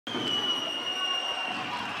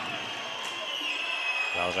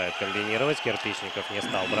Продолжает комбинировать. Кирпичников не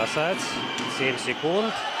стал бросать. 7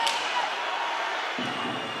 секунд.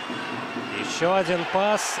 Еще один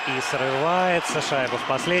пас. И срывается шайба в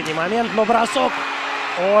последний момент. Но бросок.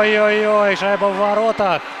 Ой-ой-ой. Шайба в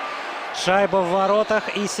воротах. Шайба в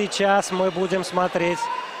воротах. И сейчас мы будем смотреть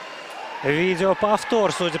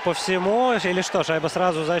видеоповтор, судя по всему. Или что, шайба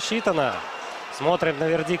сразу засчитана? Смотрим на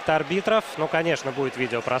вердикт арбитров. Ну, конечно, будет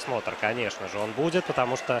видеопросмотр. Конечно же, он будет,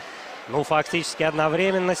 потому что, ну, фактически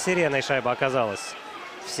одновременно с сиреной шайба оказалась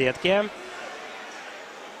в сетке.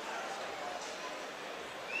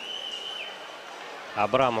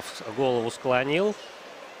 Абрамов голову склонил.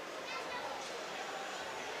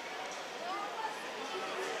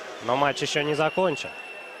 Но матч еще не закончен.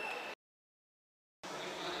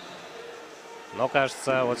 Но,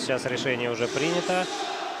 кажется, вот сейчас решение уже принято.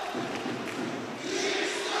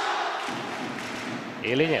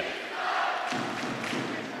 Или нет?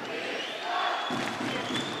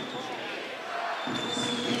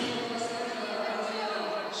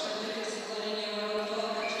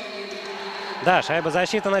 Да, шайба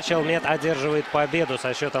засчитана. Челмет одерживает победу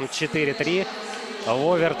со счетом 4-3 в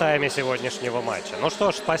овертайме сегодняшнего матча. Ну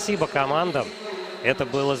что ж, спасибо командам. Это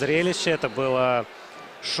было зрелище, это было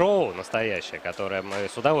шоу настоящее, которое мы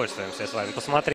с удовольствием все с вами посмотрели.